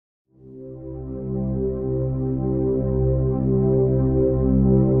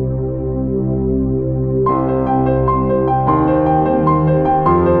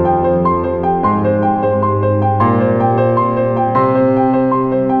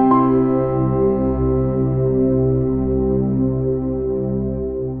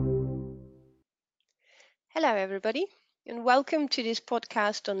everybody, and welcome to this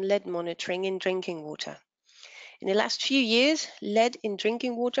podcast on lead monitoring in drinking water. In the last few years, lead in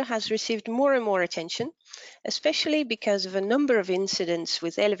drinking water has received more and more attention, especially because of a number of incidents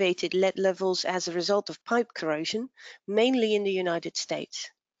with elevated lead levels as a result of pipe corrosion, mainly in the United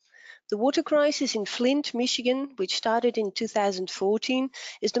States. The water crisis in Flint, Michigan, which started in 2014,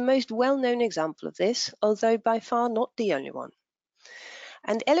 is the most well-known example of this, although by far not the only one.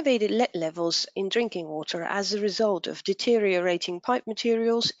 And elevated lead levels in drinking water as a result of deteriorating pipe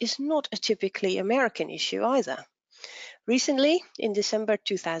materials is not a typically American issue either. Recently, in December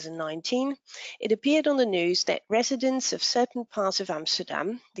 2019, it appeared on the news that residents of certain parts of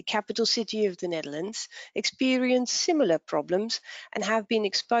Amsterdam, the capital city of the Netherlands, experience similar problems and have been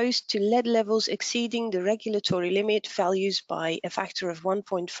exposed to lead levels exceeding the regulatory limit values by a factor of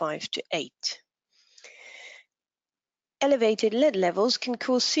 1.5 to 8. Elevated lead levels can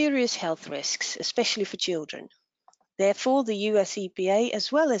cause serious health risks, especially for children. Therefore, the US EPA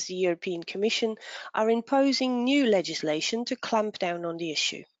as well as the European Commission are imposing new legislation to clamp down on the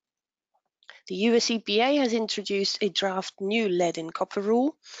issue. The US EPA has introduced a draft new lead and copper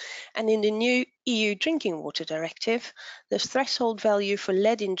rule, and in the new EU Drinking Water Directive, the threshold value for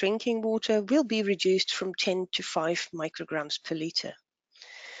lead in drinking water will be reduced from 10 to 5 micrograms per litre.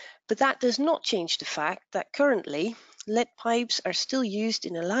 But that does not change the fact that currently, lead pipes are still used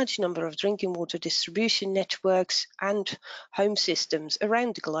in a large number of drinking water distribution networks and home systems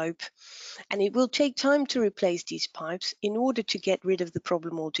around the globe, and it will take time to replace these pipes in order to get rid of the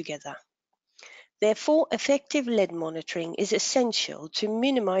problem altogether. Therefore, effective lead monitoring is essential to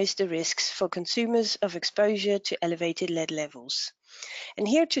minimize the risks for consumers of exposure to elevated lead levels. And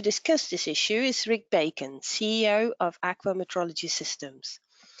here to discuss this issue is Rick Bacon, CEO of Aqua Metrology Systems.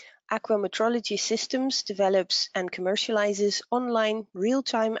 Aqua Metrology Systems develops and commercializes online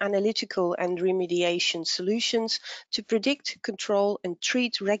real-time analytical and remediation solutions to predict, control, and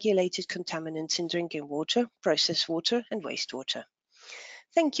treat regulated contaminants in drinking water, processed water, and wastewater.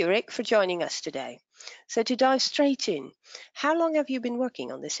 Thank you, Rick, for joining us today. So to dive straight in, how long have you been working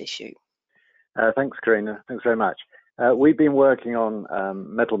on this issue? Thanks, Karina. Thanks very much. We've been working on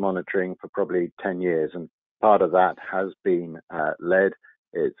metal monitoring for probably 10 years, and part of that has been lead.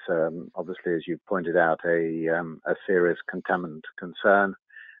 It's obviously, as you pointed out, a serious contaminant concern,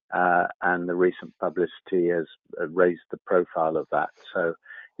 and the recent publicity has raised the profile of that. So,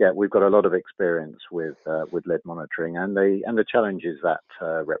 yeah, we've got a lot of experience with lead monitoring and the challenges that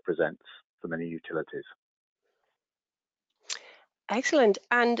represents for many utilities. Excellent.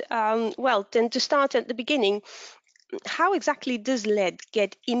 And well, then to start at the beginning, how exactly does lead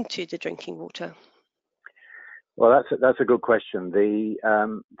get into the drinking water? Well, that's a good question.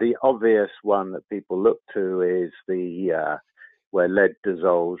 The obvious one that people look to is where lead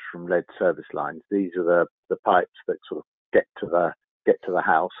dissolves from lead service lines. These are the pipes that sort of get to the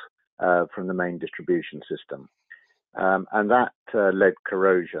house from the main distribution system, and that lead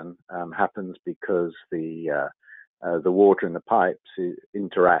corrosion happens because the water in the pipes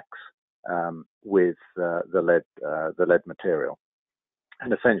interacts with the lead material,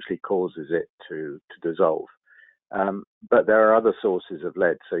 and essentially causes it to dissolve. But there are other sources of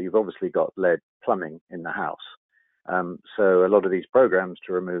lead. So you've obviously got lead plumbing in the house. So a lot of these programs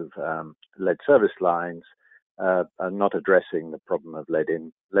to remove lead service lines are not addressing the problem of lead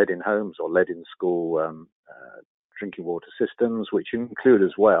in homes or lead in school drinking water systems, which include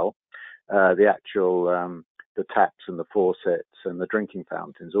as well the taps and the faucets and the drinking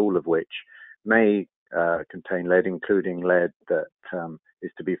fountains, all of which may contain lead, including lead that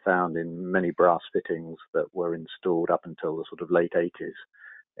is to be found in many brass fittings that were installed up until the sort of late 80s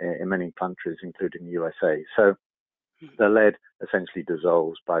in many countries, including the USA. So the lead essentially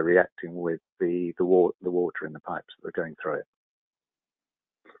dissolves by reacting with the water in the pipes that are going through it.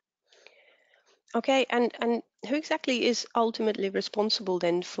 Okay, and who exactly is ultimately responsible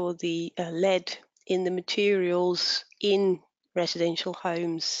then for the lead in the materials in residential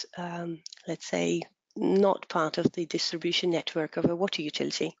homes, let's say not part of the distribution network of a water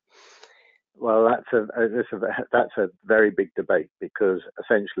utility? Well, that's a very big debate, because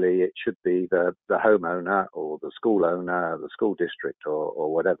essentially it should be the homeowner or the school owner, the school district or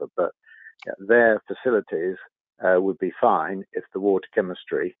whatever. But their facilities would be fine if the water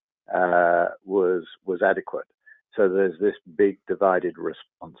chemistry was adequate. So there's this big divided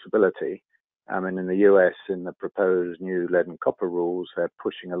responsibility. And in the US, in the proposed new lead and copper rules, they're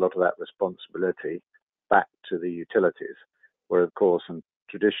pushing a lot of that responsibility back to the utilities, where of course, and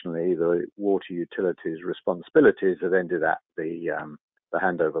traditionally, the water utilities' responsibilities have ended at the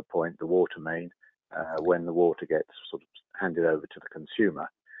handover point, the water main, when the water gets sort of handed over to the consumer.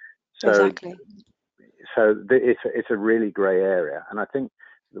 So, exactly. it's a really grey area, and I think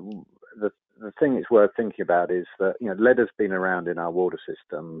the thing it's worth thinking about is that lead has been around in our water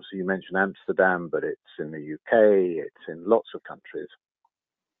systems. You mentioned Amsterdam, but it's in the UK, it's in lots of countries,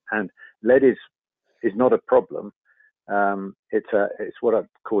 and lead is not a problem. It's what I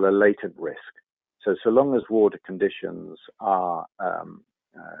call a latent risk. So long as water conditions are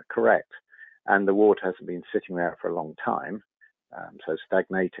correct, and the water hasn't been sitting there for a long time, so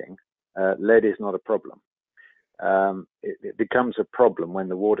stagnating, lead is not a problem. It becomes a problem when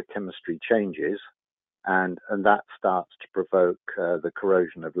the water chemistry changes, and that starts to provoke the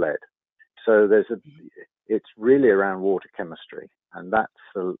corrosion of lead. So it's really around water chemistry, and that's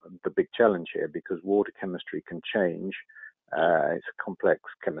the big challenge here, because water chemistry can change. It's a complex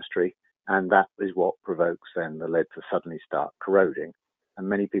chemistry, and that is what provokes then the lead to suddenly start corroding. And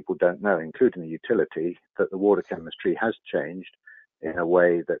many people don't know, including the utility, that the water chemistry has changed in a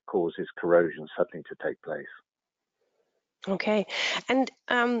way that causes corrosion suddenly to take place. Okay, and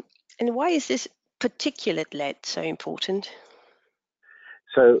why is this particulate lead so important?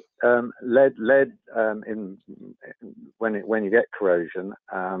 So lead when you get corrosion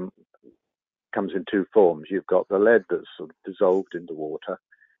comes in two forms. You've got the lead that's sort of dissolved into water,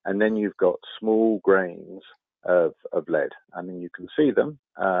 and then you've got small grains of lead. I mean, you can see them,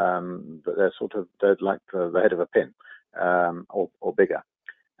 but they're like the head of a pin, or bigger.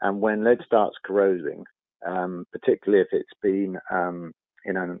 And when lead starts corroding, particularly if it's been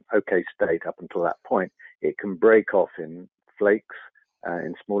in an okay state up until that point, it can break off in flakes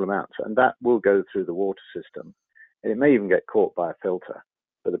in small amounts, and that will go through the water system. It may even get caught by a filter,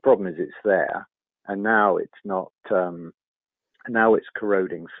 but the problem is it's there, and now it's not. Now it's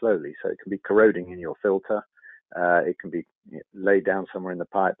corroding slowly, so it can be corroding in your filter. It can be laid down somewhere in the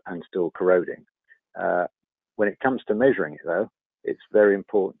pipe and still corroding. When it comes to measuring it, though, it's very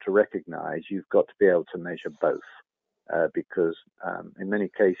important to recognize you've got to be able to measure both, because in many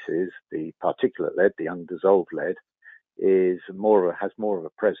cases the particulate lead, the undissolved lead, has more of a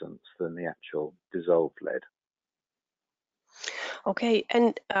presence than the actual dissolved lead. Okay,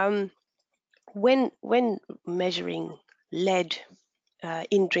 and when measuring lead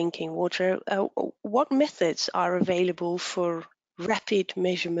in drinking water, what methods are available for rapid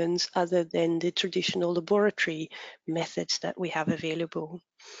measurements other than the traditional laboratory methods that we have available?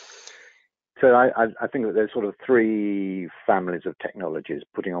 So I think that there's sort of three families of technologies,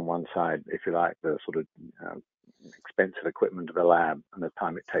 putting on one side, if you like, the sort of expensive equipment of a lab and the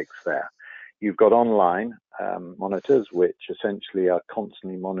time it takes there. You've got online monitors, which essentially are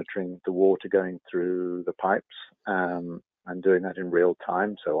constantly monitoring the water going through the pipes and doing that in real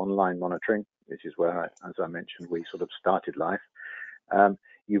time. So online monitoring, which is where, as I mentioned, we sort of started life.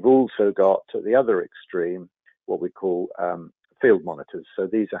 You've also got, at the other extreme, what we call field monitors. So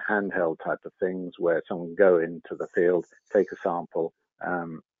these are handheld type of things where someone can go into the field, take a sample,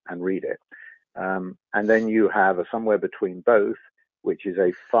 and read it. And then you have somewhere between both, which is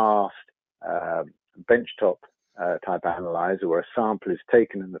a fast benchtop type analyzer, where a sample is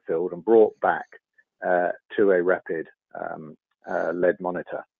taken in the field and brought back to a rapid lead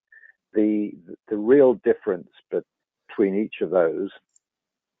monitor. The real difference between each of those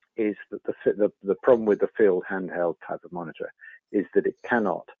is that the problem with the field handheld type of monitor is that it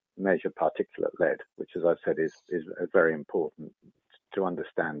cannot measure particulate lead, which, as I said, is very important to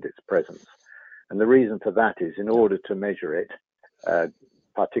understand its presence. And the reason for that is, in order to measure it,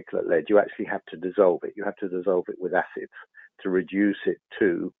 particulate lead, you actually have to dissolve it. You have to dissolve it with acids to reduce it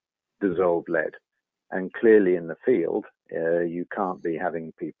to dissolved lead. And clearly in the field, you can't be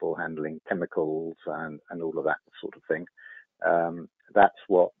having people handling chemicals and all of that sort of thing. That's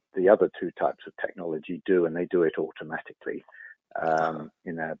what the other two types of technology do, and they do it automatically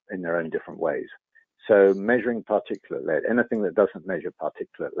in their own different ways. So measuring particulate lead, anything that doesn't measure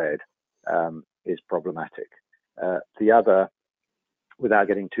particulate lead, is problematic. The other, without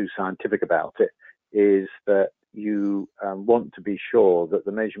getting too scientific about it, is that you want to be sure that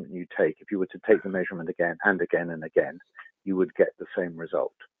the measurement you take, if you were to take the measurement again and again and again, you would get the same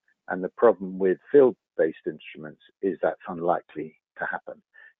result. And the problem with field-based instruments is that's unlikely to happen.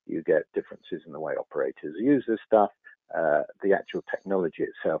 You get differences in the way operators use this stuff. The actual technology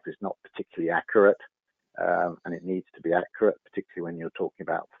itself is not particularly accurate, and it needs to be accurate, particularly when you're talking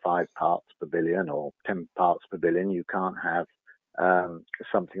about 5 parts per billion or 10 parts per billion. You can't have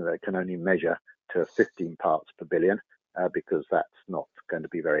something that can only measure to 15 parts per billion, because that's not going to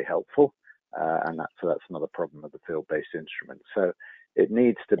be very helpful, and that's another problem of the field-based instrument. So it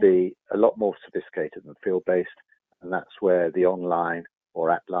needs to be a lot more sophisticated than field-based, and that's where the online or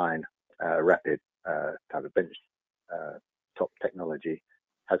at-line rapid type of bench top technology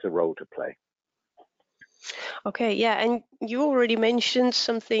has a role to play. Okay, yeah, and you already mentioned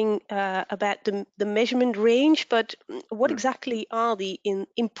something about the measurement range, but what Mm. exactly are the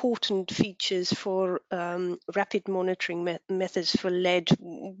important features for rapid monitoring methods for lead?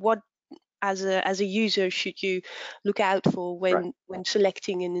 What, as a user, should you look out for Right. when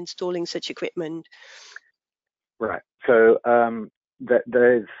selecting and installing such equipment? Right. So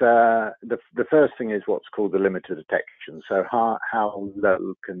there's the first thing is what's called the limit of detection. So how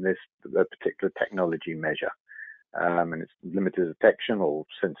low can the particular technology measure? And it's limited detection or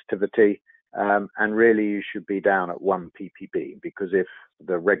sensitivity. And really, you should be down at 1 ppb, because if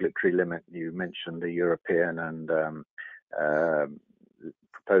the regulatory limit you mentioned, the European and uh,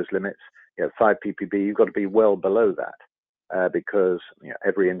 proposed limits, 5 ppb, you've got to be well below that. Because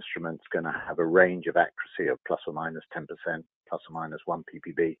every instrument's going to have a range of accuracy of plus or minus 10%, plus or minus 1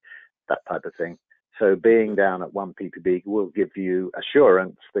 ppb, that type of thing. So being down at 1 ppb will give you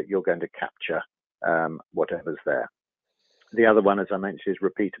assurance that you're going to capture whatever's there. The other one, as I mentioned, is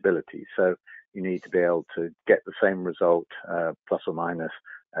repeatability. So you need to be able to get the same result, plus or minus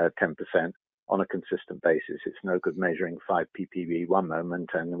 10%, on a consistent basis. It's no good measuring 5 ppb one moment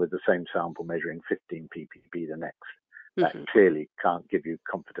and with the same sample measuring 15 ppb the next. That Hmm. clearly can't give you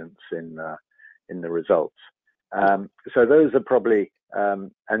confidence in the results. So those are probably,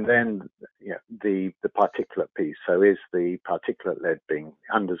 and then the particulate piece. So is the particulate lead being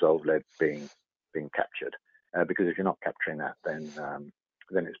undissolved lead being captured? Because if you're not capturing that, then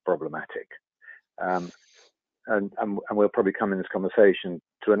it's problematic. And we'll probably come in this conversation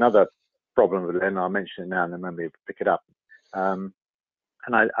to another problem with lead, and I'll mention it now, and then maybe pick it up. And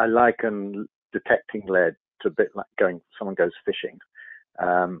I liken detecting lead to a bit like someone goes fishing.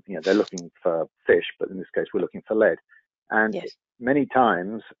 They're looking for fish, but in this case, we're looking for lead. And Yes. many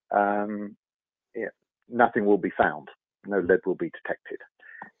times, nothing will be found. No lead will be detected.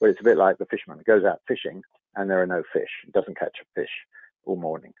 But it's a bit like the fisherman who goes out fishing and there are no fish. He doesn't catch a fish all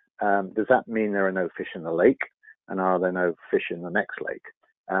morning. Does that mean there are no fish in the lake? And are there no fish in the next lake?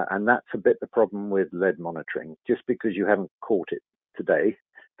 And that's a bit the problem with lead monitoring. Just because you haven't caught it today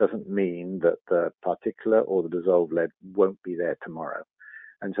doesn't mean that the particulate or the dissolved lead won't be there tomorrow.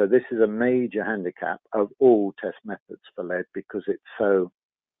 And so this is a major handicap of all test methods for lead, because it's so,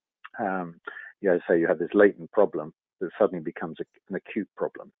 so you have this latent problem that suddenly becomes an acute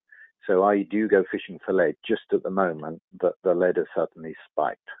problem. So I do go fishing for lead just at the moment that the lead has suddenly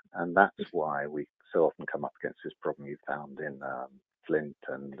spiked. And that's why we so often come up against this problem you found in Flint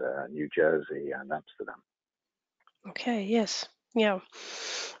and New Jersey and Amsterdam. Okay. Yes. Yeah.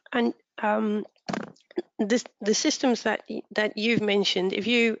 And the systems that you've mentioned, if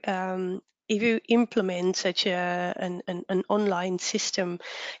you implement such an online system,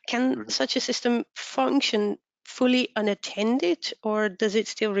 can Mm-hmm. such a system function fully unattended, or does it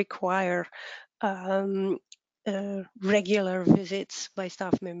still require um, regular visits by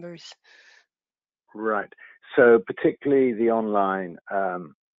staff members? Right. So particularly the online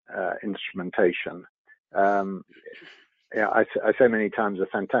instrumentation. Um, I say many times the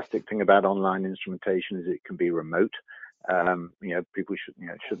fantastic thing about online instrumentation is it can be remote. People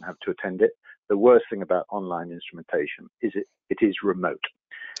shouldn't have to attend it. The worst thing about online instrumentation is it is remote,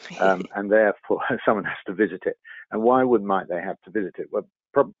 and therefore someone has to visit it. And why might they have to visit it? Well,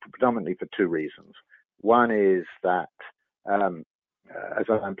 predominantly for two reasons. One is that, as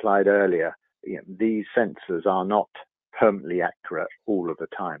I implied earlier, these sensors are not permanently accurate all of the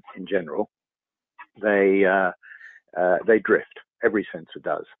time. In general, they drift. Every sensor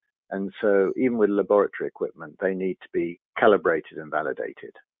does. And so even with laboratory equipment, they need to be calibrated and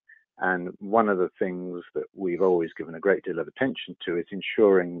validated. And one of the things that we've always given a great deal of attention to is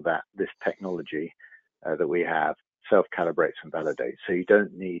ensuring that this technology that we have self-calibrates and validates. So you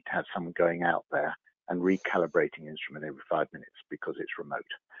don't need to have someone going out there and recalibrating the instrument every 5 minutes because it's remote.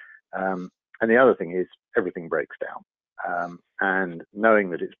 And the other thing is everything breaks down. And knowing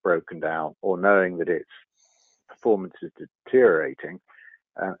that it's broken down, or knowing that its performance is deteriorating,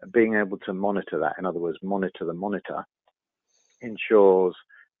 being able to monitor that, in other words, monitor the monitor, ensures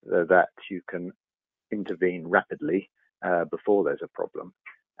that you can intervene rapidly before there's a problem.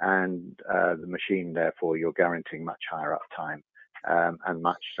 And the machine, therefore, you're guaranteeing much higher uptime, and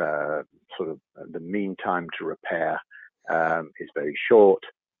much sort of the mean time to repair is very short,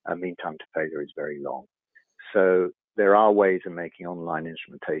 and mean time to failure is very long. So there are ways of making online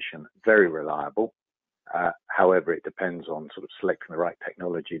instrumentation very reliable. However, it depends on sort of selecting the right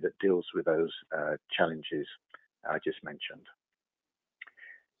technology that deals with those challenges I just mentioned.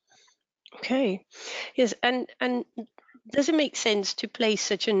 Okay. Yes, and does it make sense to place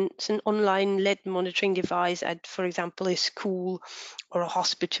such an online lead monitoring device at, for example, a school or a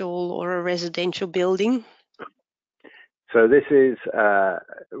hospital or a residential building? So this is,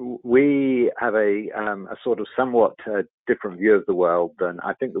 we have a sort of somewhat different view of the world than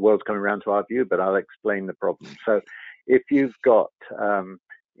I think the world's coming around to our view, but I'll explain the problem. So if you've got,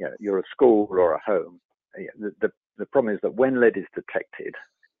 you're a school or a home, the problem is that when lead is detected,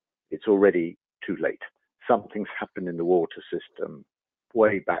 it's already too late. Something's happened in the water system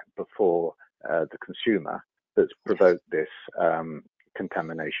way back before the consumer that's Yes. provoked this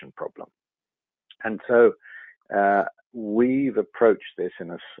contamination problem. And so we've approached this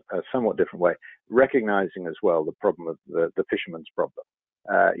in a somewhat different way, recognizing as well the problem of the fisherman's problem.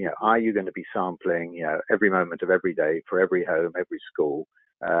 Are you going to be sampling, every moment of every day for every home, every school,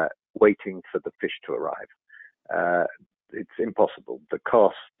 waiting for the fish to arrive? It's impossible. The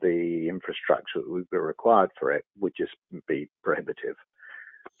cost, the infrastructure that would be required for it would just be prohibitive.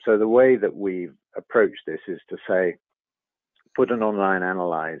 So the way that we've approached this is to say, put an online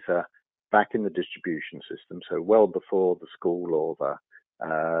analyzer back in the distribution system, so well before the school or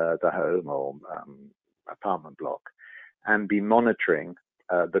the home or apartment block, and be monitoring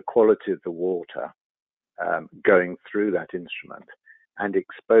the quality of the water going through that instrument and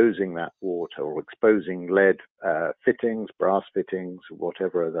exposing that water or exposing lead fittings, brass fittings,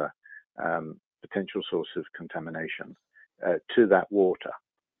 whatever other potential source of contamination to that water.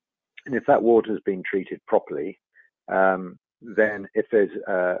 And if that water has been treated properly, then if there's,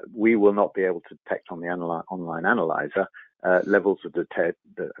 we will not be able to detect on the online analyzer levels of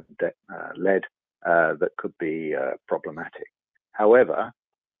lead that could be problematic. However,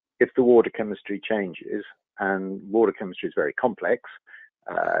 if the water chemistry changes, and water chemistry is very complex,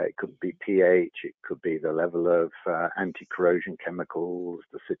 it could be pH, it could be the level of anti-corrosion chemicals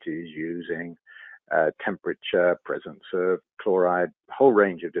the city is using, temperature, presence of chloride, a whole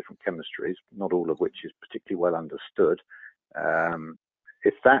range of different chemistries, not all of which is particularly well understood.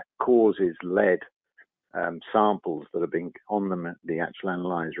 If that causes lead samples that are being on the actual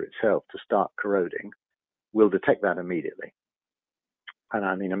analyzer itself to start corroding, we'll detect that immediately. And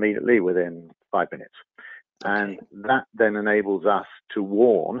I mean immediately within 5 minutes. Okay. And that then enables us to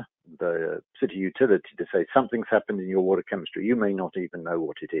warn the city utility to say something's happened in your water chemistry. You may not even know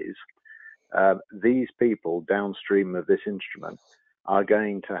what it is. These people downstream of this instrument are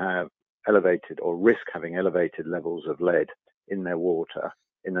going to have elevated or risk having elevated levels of lead in their water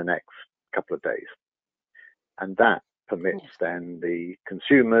in the next couple of days. And that permits then the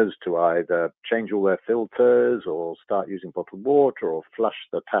consumers to either change all their filters or start using bottled water or flush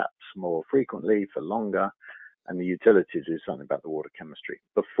the taps more frequently for longer, and the utility do something about the water chemistry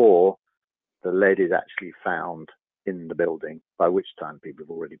before the lead is actually found in the building, by which time people have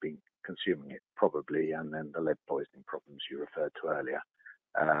already been consuming it probably, and then the lead poisoning problems you referred to earlier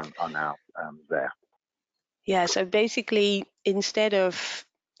are now there. Yeah, so basically, instead of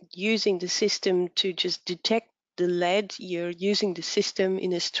using the system to just detect the lead, you're using the system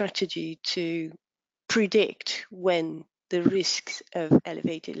in a strategy to predict when the risks of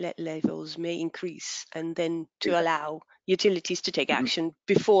elevated lead levels may increase, and then to allow utilities to take action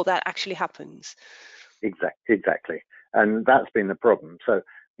before that actually happens. Exactly. And that's been the problem. So,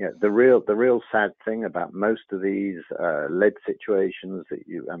 the real sad thing about most of these lead situations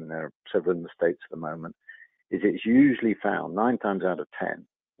I mean, there are several in the States at the moment, is it's usually found 9 times out of 10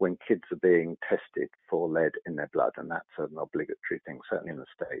 when kids are being tested for lead in their blood, and that's an obligatory thing, certainly in the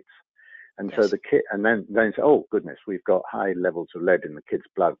States. And so Yes. the kid, and then say, oh goodness, we've got high levels of lead in the kid's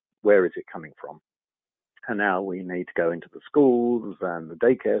blood. Where is it coming from? And now we need to go into the schools and the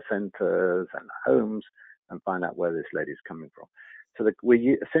daycare centres and the homes and find out where this lead is coming from. So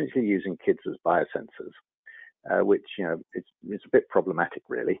we're essentially using kids as biosensors, which it's a bit problematic,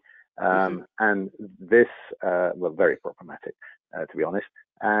 really. And this, very problematic, to be honest.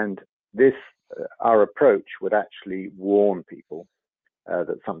 And this, our approach would actually warn people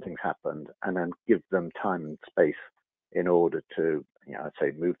that something's happened, and then give them time and space in order to, I'd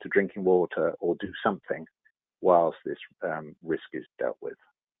say, move to drinking water or do something whilst this risk is dealt with.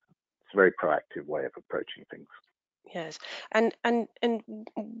 It's a very proactive way of approaching things. Yes. And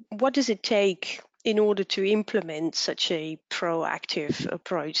what does it take in order to implement such a proactive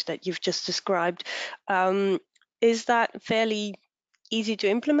approach that you've just described? Is that fairly easy to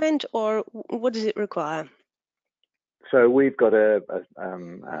implement, or what does it require? So we've got an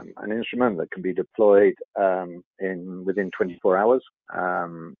instrument that can be deployed within 24 hours,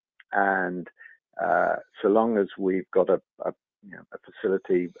 and so long as we've got a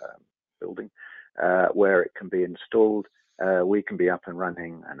facility building where it can be installed, we can be up and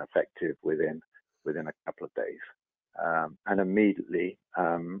running and effective within a couple of days, and immediately,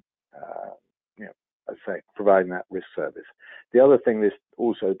 as I say, providing that risk service. The other thing this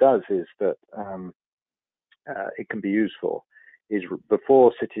also does is that it can be used for is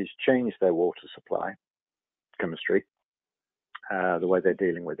before cities change their water supply chemistry, the way they're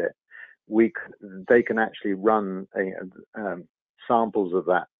dealing with it, they can actually run samples of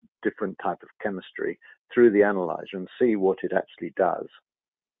that different type of chemistry through the analyzer and see what it actually does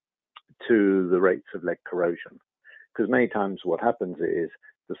to the rates of lead corrosion. Because many times what happens is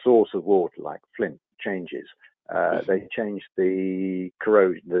the source of water, like Flint, changes. They change the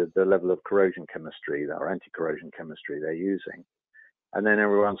corrosion, the level of corrosion chemistry or anti-corrosion chemistry they're using. And then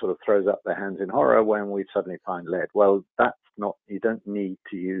everyone sort of throws up their hands in horror when we suddenly find lead. Well, that's not, you don't need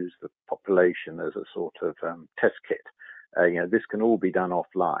to use the population as a sort of test kit. This can all be done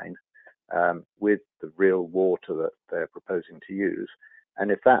offline with the real water that they're proposing to use. And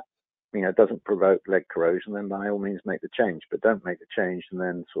if that, doesn't provoke lead corrosion, then by all means make the change. But don't make the change and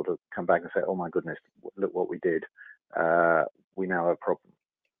then sort of come back and say, oh my goodness, look what we did. We now have a problem.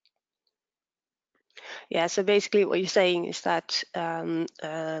 Yeah, so basically what you're saying is that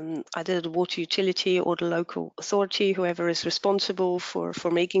either the water utility or the local authority, whoever is responsible for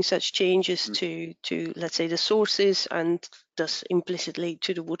making such changes to let's say the sources and thus implicitly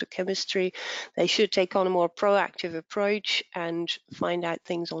to the water chemistry, they should take on a more proactive approach and find out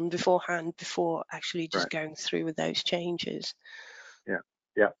things on beforehand before actually just going through with those changes.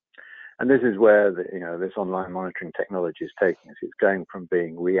 Yeah. And this is where this online monitoring technology is taking us. It's going from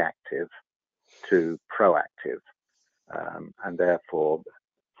being reactive to proactive, and therefore,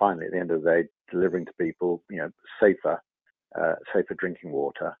 finally, at the end of the day, delivering to people, safer drinking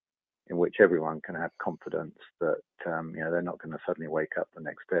water, in which everyone can have confidence that they're not going to suddenly wake up the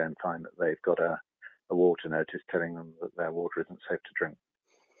next day and find that they've got a water notice telling them that their water isn't safe to drink.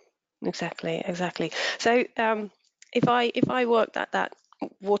 Exactly. So, if I worked at that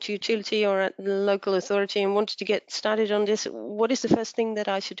water utility or at the local authority and wanted to get started on this, what is the first thing that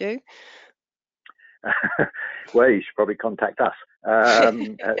I should do? Well, you should probably contact us.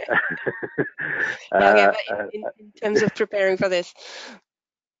 In terms of preparing for this.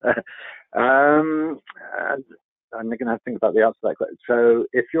 I'm going to have to think about the answer to that question. So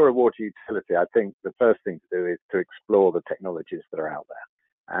if you're a water utility, I think the first thing to do is to explore the technologies that are out there.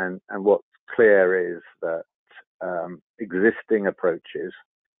 And what's clear is that existing approaches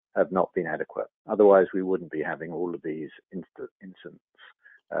have not been adequate. Otherwise, we wouldn't be having all of these incidents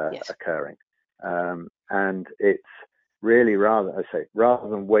occurring. And it's really rather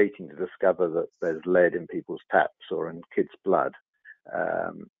than waiting to discover that there's lead in people's taps or in kids' blood,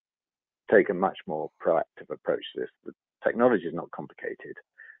 take a much more proactive approach to this. The technology is not complicated.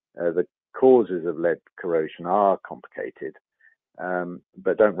 The causes of lead corrosion are complicated,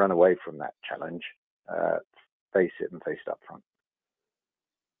 but don't run away from that challenge. Face it and face it up front.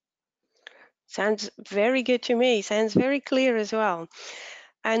 Sounds very good to me. Sounds very clear as well.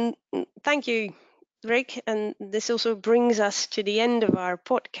 And thank you, Rick. And this also brings us to the end of our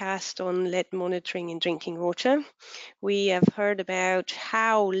podcast on lead monitoring in drinking water. We have heard about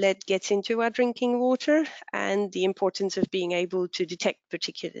how lead gets into our drinking water and the importance of being able to detect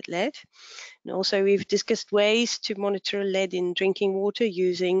particulate lead. And also we've discussed ways to monitor lead in drinking water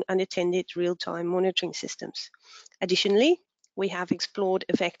using unattended real-time monitoring systems. Additionally, we have explored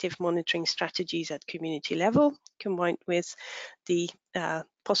effective monitoring strategies at community level, combined with the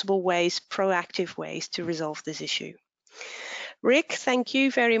possible proactive ways to resolve this issue. Rick, thank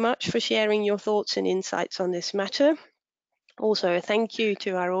you very much for sharing your thoughts and insights on this matter. Also, a thank you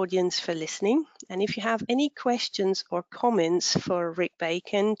to our audience for listening. And if you have any questions or comments for Rick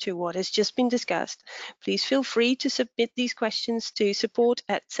Bacon to what has just been discussed, please feel free to submit these questions to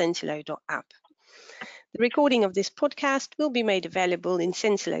support@sensilo.app. The recording of this podcast will be made available in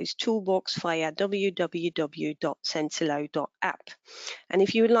Sensilo's toolbox via www.sensilo.app. And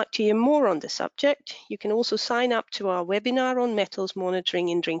if you would like to hear more on the subject, you can also sign up to our webinar on metals monitoring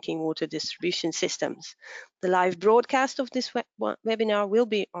in drinking water distribution systems. The live broadcast of this webinar will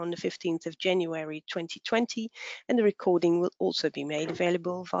be on the 15th of January 2020, and the recording will also be made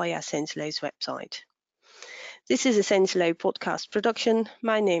available via Sensilo's website. This is a Sensilo podcast production.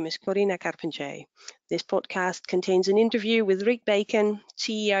 My name is Corina Carpentier. This podcast contains an interview with Rick Bacon,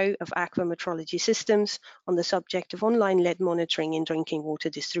 CEO of Aqua Metrology Systems, on the subject of online lead monitoring in drinking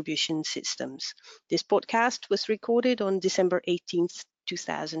water distribution systems. This podcast was recorded on December 18th,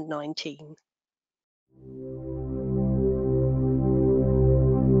 2019.